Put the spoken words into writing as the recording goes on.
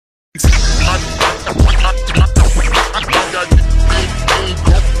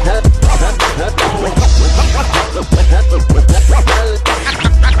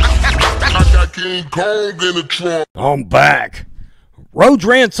Kong in the trunk. I'm back. Rhodes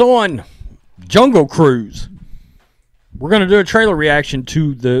Rants on Jungle Cruise. We're going to do a trailer reaction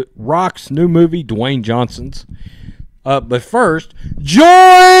to The Rock's new movie, Dwayne Johnson's. But first, join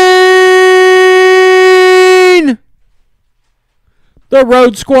the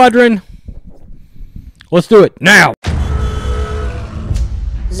Rhodes Squadron. Let's do it now.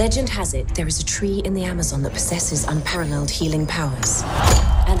 Legend has it there is a tree in the Amazon that possesses unparalleled healing powers.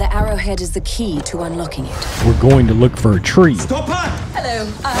 And the arrowhead is the key to unlocking it. We're going to look for a tree. Stop her!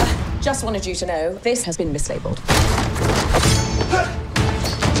 Hello, just wanted you to know this has been mislabeled.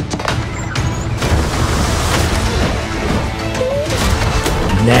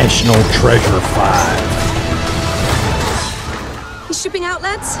 National Treasure 5. He's shipping out,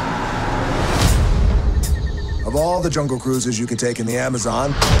 lads? Of all the jungle cruises you can take in the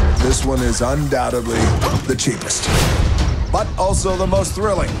Amazon, this one is undoubtedly the cheapest. But also the most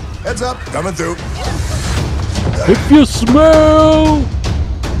thrilling. Heads up, coming through. If you smell...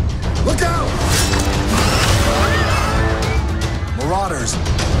 Look out! Marauders.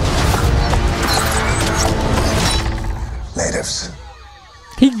 Natives.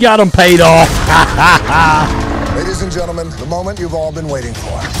 He got him paid off. Ladies and gentlemen, the moment you've all been waiting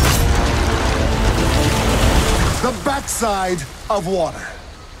for. The backside of water.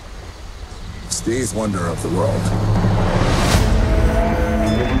 It's the eighth wonder of the world.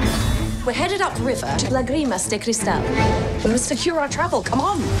 We're headed upriver to Lagrimas de Cristal. We must secure our travel, come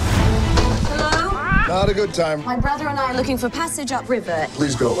on. Hello? Not a good time. My brother and I are looking for passage upriver.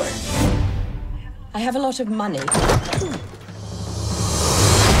 Please go away. I have a lot of money.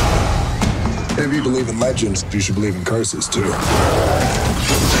 If you believe in legends, you should believe in curses, too.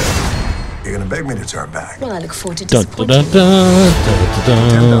 You're gonna beg me to turn back. Well, I look forward to Dun, dun, disappointing dun, you. dun, dun,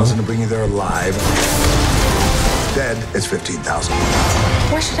 dun. 10,000 to bring you there alive. Dead, it's 15,000.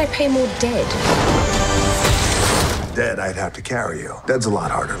 Why should I pay more dead? Dead, I'd have to carry you. Dead's a lot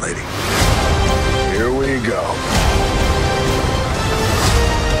harder, lady. Here we go.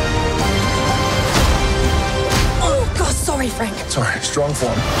 Oh, God, sorry, Frank. Sorry, strong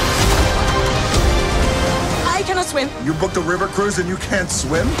form. I cannot swim. You booked a river cruise and you can't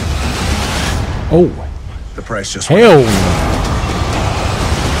swim? Oh, The price just went hell up. no.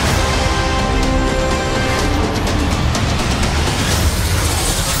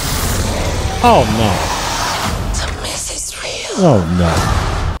 Oh, no. The mess is real. Oh, no.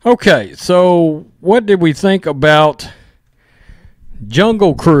 Okay, so what did we think about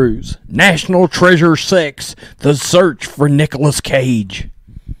Jungle Cruise, National Treasure 6, The Search for Nicolas Cage?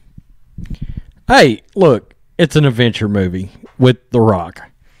 Hey, look, it's an adventure movie with The Rock.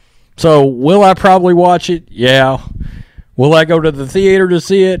 So, will I probably watch it? Yeah. Will I go to the theater to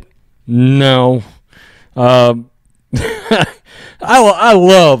see it? No. I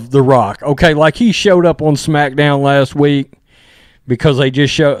love The Rock. Okay, like he showed up on SmackDown last week because they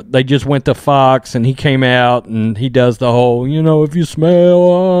just went to Fox and he came out and he does the whole, if you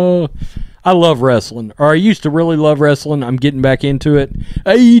smell. I love wrestling, or I used to really love wrestling. I'm getting back into it.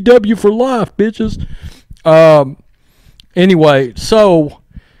 AEW for life, bitches. Anyway, so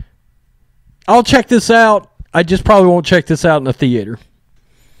I'll check this out. I just probably won't check this out in the theater.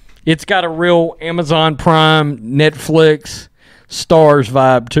 It's got a real Amazon Prime, Netflix, Stars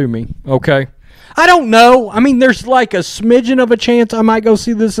vibe to me, okay? I don't know. I mean, there's like a smidgen of a chance I might go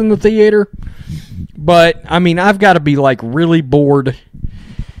see this in the theater. But, I mean, I've got to be like really bored.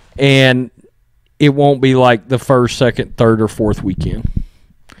 And it won't be like the first, second, third, or fourth weekend.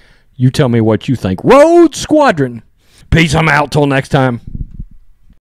 You tell me what you think. Rhodes Squadron. Peace. I'm out. Till next time.